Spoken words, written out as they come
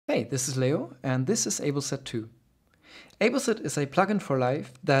Hey, this is Leo, and this is Ableset 2. Ableset is a plugin for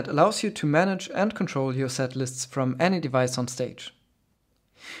Live that allows you to manage and control your set lists from any device on stage.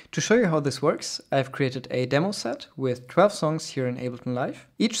 To show you how this works, I've created a demo set with 12 songs here in Ableton Live.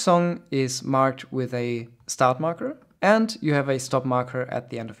 Each song is marked with a start marker, and you have a stop marker at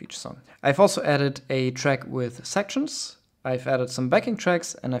the end of each song. I've also added a track with sections, I've added some backing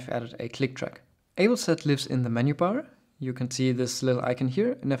tracks, and I've added a click track. Ableset lives in the menu bar. You can see this little icon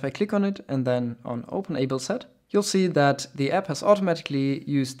here, and if I click on it and then on Open Ableset, you'll see that the app has automatically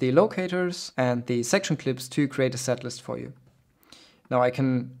used the locators and the section clips to create a set list for you. Now I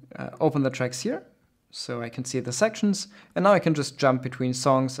can open the tracks here, so I can see the sections, and now I can just jump between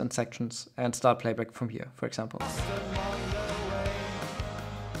songs and sections and start playback from here, for example.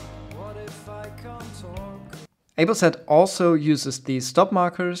 Ableset also uses these stop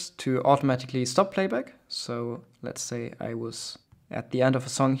markers to automatically stop playback. So let's say I was at the end of a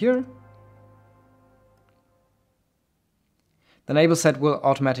song here. Then Ableset will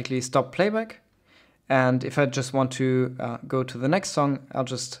automatically stop playback. And if I just want to go to the next song, I'll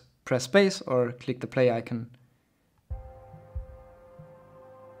just press space or click the play icon.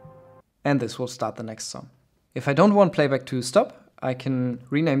 And this will start the next song. If I don't want playback to stop, I can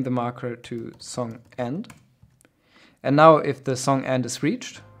rename the marker to song end. And now if the song end is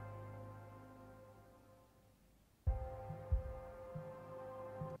reached,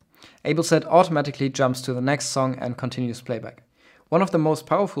 Ableset automatically jumps to the next song and continues playback. One of the most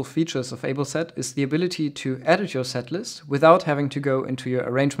powerful features of Ableset is the ability to edit your setlist without having to go into your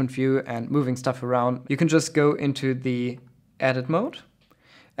arrangement view and moving stuff around. You can just go into the edit mode,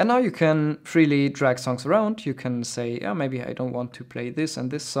 and now you can freely drag songs around. You can say, yeah, maybe I don't want to play this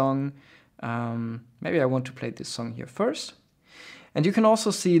and this song. Maybe I want to play this song here first. And you can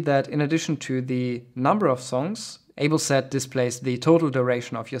also see that in addition to the number of songs, Ableset displays the total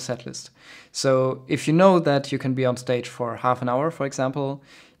duration of your setlist. So if you know that you can be on stage for half an hour, for example,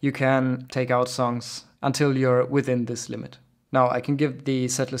 you can take out songs until you're within this limit. Now I can give the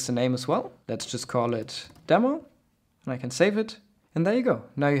setlist a name as well. Let's just call it demo, and I can save it. And there you go.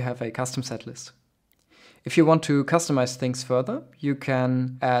 Now you have a custom setlist. If you want to customize things further, you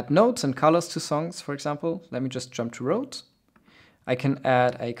can add notes and colors to songs, for example. Let me just jump to roads. I can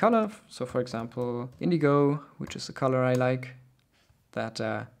add a color, so for example, indigo, which is a color I like, that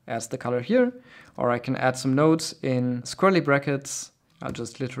adds the color here. Or I can add some notes in squirrely brackets. I'll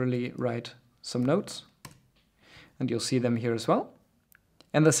just literally write some notes, and you'll see them here as well.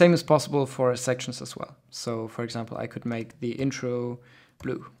 And the same is possible for sections as well. So for example, I could make the intro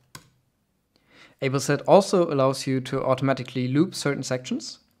blue. Ableset also allows you to automatically loop certain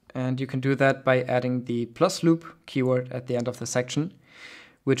sections, and you can do that by adding the plus loop keyword at the end of the section,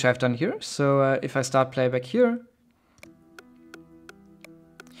 which I've done here. So if I start playback here,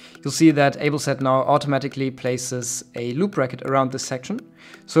 you'll see that Ableset now automatically places a loop bracket around this section,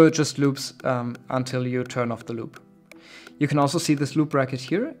 so it just loops until you turn off the loop. You can also see this loop bracket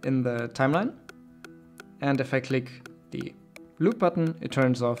here in the timeline, and if I click the loop button, it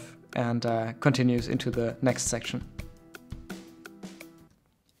turns off and continues into the next section.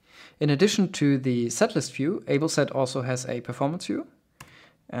 In addition to the setlist view, Ableset also has a performance view.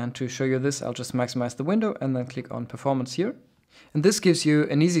 And to show you this, I'll just maximize the window and then click on performance here. And this gives you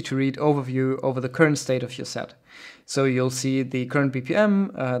an easy to read overview over the current state of your set. So you'll see the current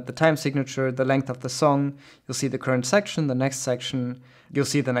BPM, the time signature, the length of the song, you'll see the current section, the next section, you'll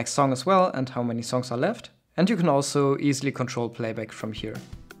see the next song as well and how many songs are left. And you can also easily control playback from here.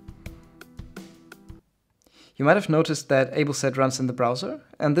 You might have noticed that Ableset runs in the browser,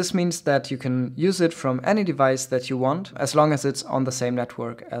 and this means that you can use it from any device that you want, as long as it's on the same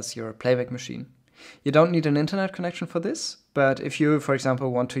network as your playback machine. You don't need an internet connection for this, but if you, for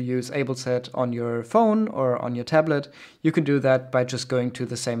example, want to use Ableset on your phone or on your tablet, you can do that by just going to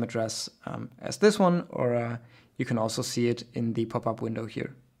the same address as this one, or you can also see it in the pop-up window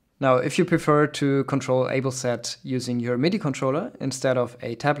here. Now, if you prefer to control Ableset using your MIDI controller instead of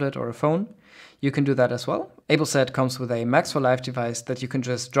a tablet or a phone, you can do that as well. Ableset comes with a MaxforLive device that you can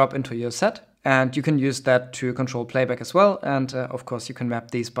just drop into your set, and you can use that to control playback as well, and of course you can map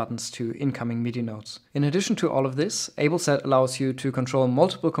these buttons to incoming MIDI notes. In addition to all of this, Ableset allows you to control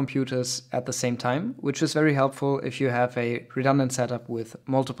multiple computers at the same time, which is very helpful if you have a redundant setup with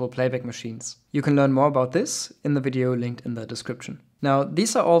multiple playback machines. You can learn more about this in the video linked in the description. Now,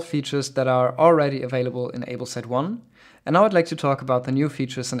 these are all features that are already available in Ableset 1, and now I'd like to talk about the new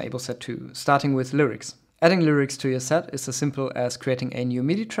features in Ableset 2, starting with lyrics. Adding lyrics to your set is as simple as creating a new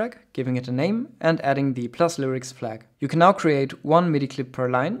MIDI track, giving it a name, and adding the plus lyrics flag. You can now create one MIDI clip per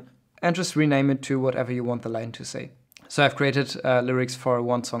line, and just rename it to whatever you want the line to say. So I've created lyrics for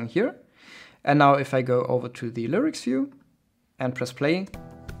one song here. And now if I go over to the lyrics view and press play,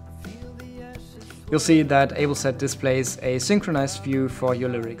 you'll see that Ableset displays a synchronized view for your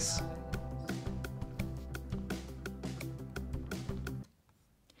lyrics.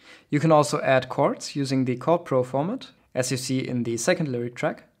 You can also add chords using the Chord Pro format, as you see in the second lyric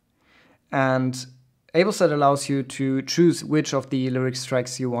track. And Ableset allows you to choose which of the lyrics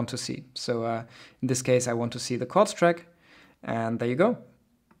tracks you want to see. So in this case, I want to see the chords track, and there you go.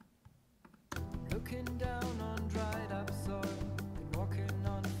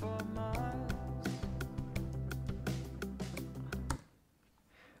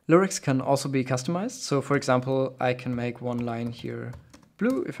 Lyrics can also be customized. So for example, I can make one line here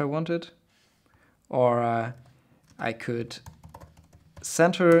blue if I wanted, or I could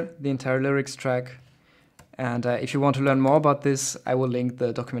center the entire lyrics track. And if you want to learn more about this, I will link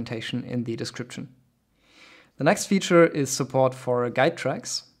the documentation in the description. The next feature is support for guide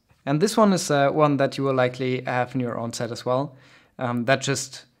tracks. And this one is one that you will likely have in your own set as well. That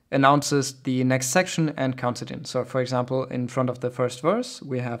just announces the next section and counts it in. So for example, in front of the first verse,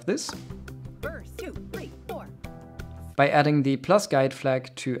 we have this. Verse 2, 3, 4. By adding the plus guide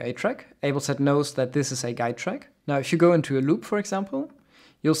flag to a track, Ableset knows that this is a guide track. Now, if you go into a loop, for example,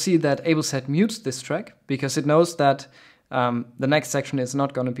 you'll see that Ableset mutes this track because it knows that the next section is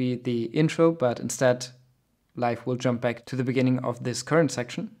not going to be the intro, but instead Live will jump back to the beginning of this current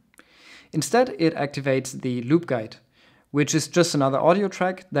section. Instead, it activates the loop guide, which is just another audio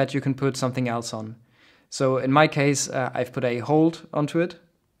track that you can put something else on. So in my case, I've put a hold onto it.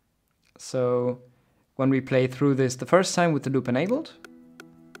 So when we play through this the first time with the loop enabled,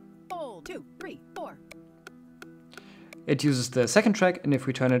 hold 2, 3, 4. It uses the second track, and if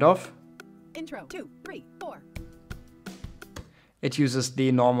we turn it off, intro 2, 3, 4. It uses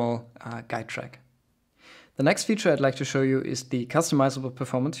the normal guide track. The next feature I'd like to show you is the customizable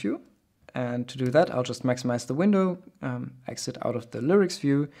performance view. And to do that, I'll just maximize the window, exit out of the lyrics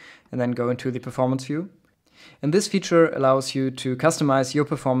view, and then go into the performance view. And this feature allows you to customize your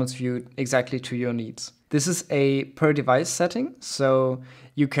performance view exactly to your needs. This is a per device setting, so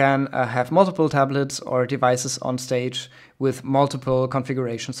you can have multiple tablets or devices on stage with multiple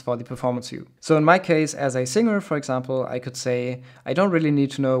configurations for the performance view. So in my case, as a singer, for example, I could say, I don't really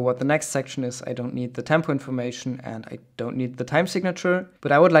need to know what the next section is, I don't need the tempo information, and I don't need the time signature,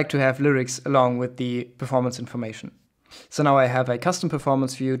 but I would like to have lyrics along with the performance information. So now I have a custom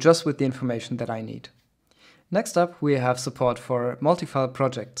performance view just with the information that I need. Next up, we have support for multi-file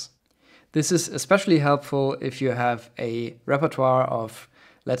projects. This is especially helpful if you have a repertoire of,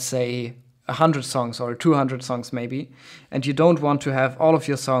 let's say, 100 songs or 200 songs maybe, and you don't want to have all of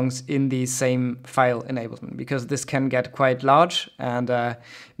your songs in the same file in Ableton, because this can get quite large and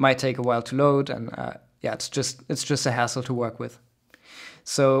might take a while to load, and yeah, it's just a hassle to work with.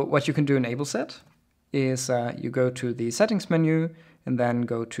 So what you can do in Ableset is you go to the settings menu and then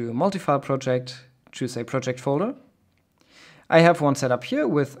go to multi-file project, choose a project folder. I have one set up here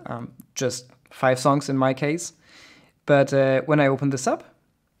with just 5 songs in my case, but when I open this up,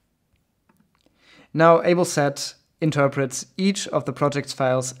 now Ableset interprets each of the project's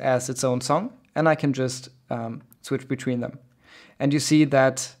files as its own song, and I can just switch between them. And you see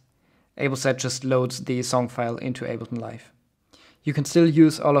that Ableset just loads the song file into Ableton Live. You can still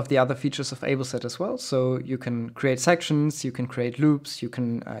use all of the other features of Ableset as well, so you can create sections, you can create loops, you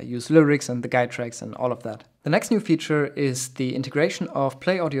can use lyrics and the guide tracks and all of that. The next new feature is the integration of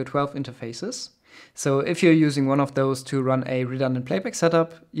Play Audio 12 interfaces. So if you're using one of those to run a redundant playback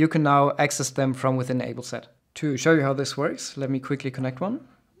setup, you can now access them from within Ableset. To show you how this works, let me quickly connect one.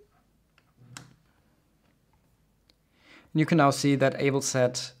 And you can now see that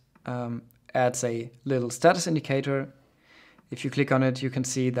Ableset adds a little status indicator. If you click on it, you can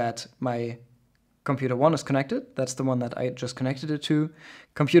see that my computer 1 is connected. That's the one that I just connected it to.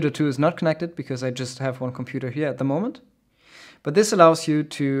 Computer 2 is not connected because I just have one computer here at the moment. But this allows you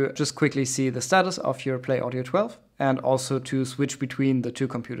to just quickly see the status of your Play Audio 12 and also to switch between the two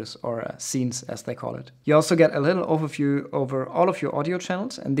computers, or scenes as they call it. You also get a little overview over all of your audio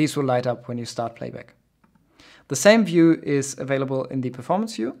channels, and these will light up when you start playback. The same view is available in the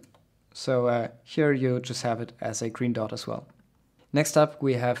performance view. So here you just have it as a green dot as well. Next up,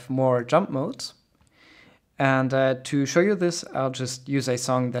 we have more jump modes. And to show you this, I'll just use a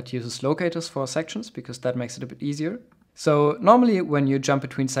song that uses locators for sections, because that makes it a bit easier. So normally when you jump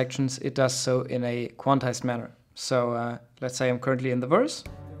between sections, it does so in a quantized manner. So let's say I'm currently in the verse.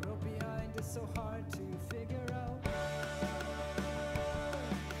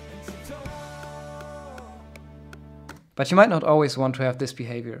 But you might not always want to have this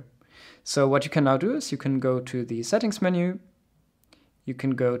behavior. So what you can now do is you can go to the settings menu, you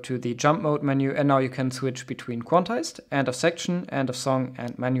can go to the jump mode menu, and now you can switch between quantized, end of section, end of song,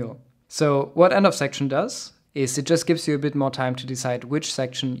 and manual. So what end of section does is it just gives you a bit more time to decide which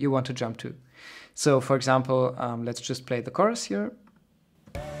section you want to jump to. So for example, let's just play the chorus here.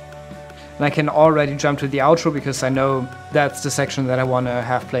 And I can already jump to the outro because I know that's the section that I want to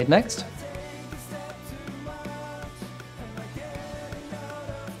have played next.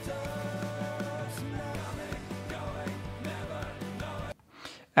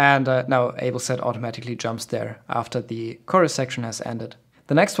 And now Ableset automatically jumps there after the chorus section has ended.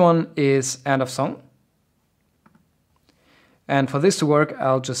 The next one is end of song. And for this to work,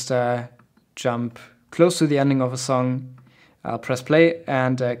 I'll just jump close to the ending of a song. I'll press play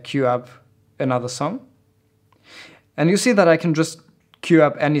and queue up another song. And you see that I can just queue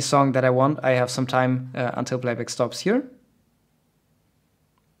up any song that I want. I have some time until playback stops here.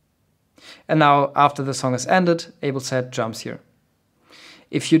 And now after the song is ended, Ableset jumps here.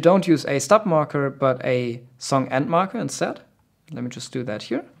 If you don't use a stop marker, but a song end marker instead, let me just do that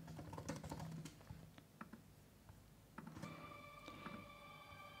here.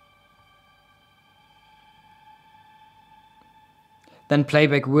 Then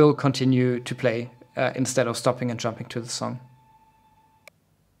playback will continue to play instead of stopping and jumping to the song.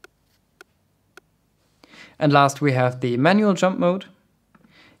 And last we have the manual jump mode.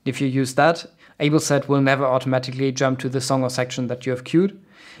 If you use that, Ableset will never automatically jump to the song or section that you have queued,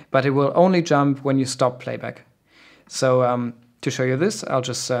 but it will only jump when you stop playback. So to show you this, I'll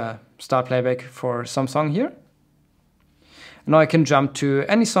just start playback for some song here. Now I can jump to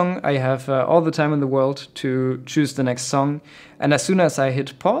any song. I have all the time in the world to choose the next song. And as soon as I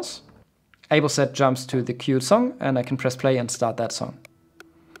hit pause, Ableset jumps to the queued song and I can press play and start that song.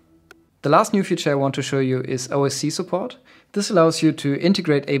 The last new feature I want to show you is OSC support. This allows you to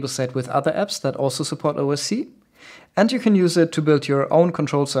integrate Ableset with other apps that also support OSC. And you can use it to build your own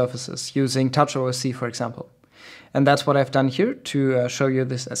control surfaces using Touch OSC, for example. And that's what I've done here to show you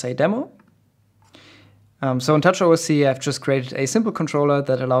this as a demo. So in Touch OSC, I've just created a simple controller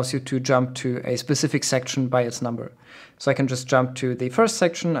that allows you to jump to a specific section by its number. So I can just jump to the first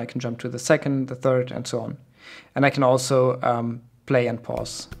section, I can jump to the second, the third, and so on. And I can also play and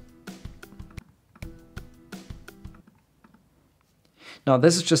pause. Now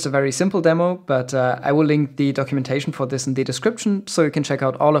this is just a very simple demo, but I will link the documentation for this in the description so you can check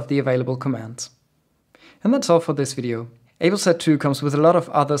out all of the available commands. And that's all for this video. Ableset 2 comes with a lot of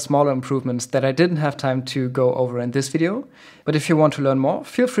other smaller improvements that I didn't have time to go over in this video, but if you want to learn more,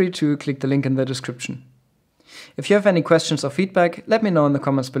 feel free to click the link in the description. If you have any questions or feedback, let me know in the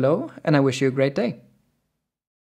comments below, and I wish you a great day.